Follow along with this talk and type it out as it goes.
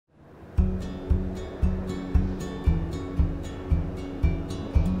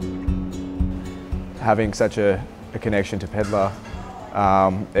having such a connection to Pedla,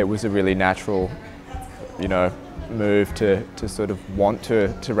 it was a really natural, move to sort of want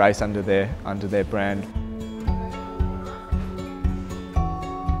to race under their brand.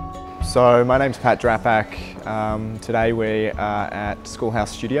 So my name's Pat Drapak. Today we are at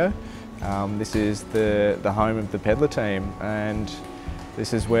Schoolhouse Studio. This is the home of the Pedla team, and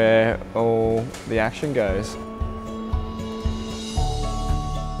this is where all the action goes.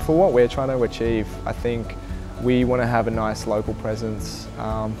 For what we're trying to achieve, I think we want to have a nice local presence,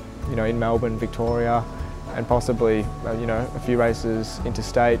 in Melbourne, Victoria, and possibly, a few races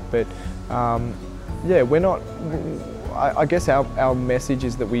interstate. But yeah, we're not. I guess our message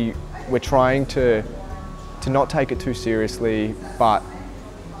is that we're trying to not take it too seriously, but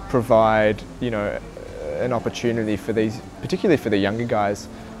provide, an opportunity for these, particularly for the younger guys,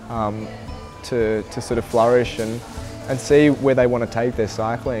 to sort of flourish and see where they want to take their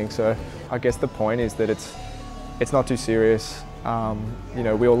cycling. So I guess the point is that it's not too serious.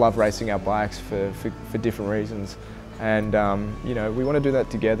 We all love racing our bikes for different reasons, and we want to do that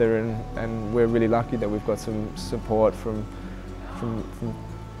together, and we're really lucky that we've got some support from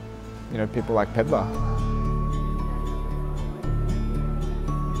people like Pedla.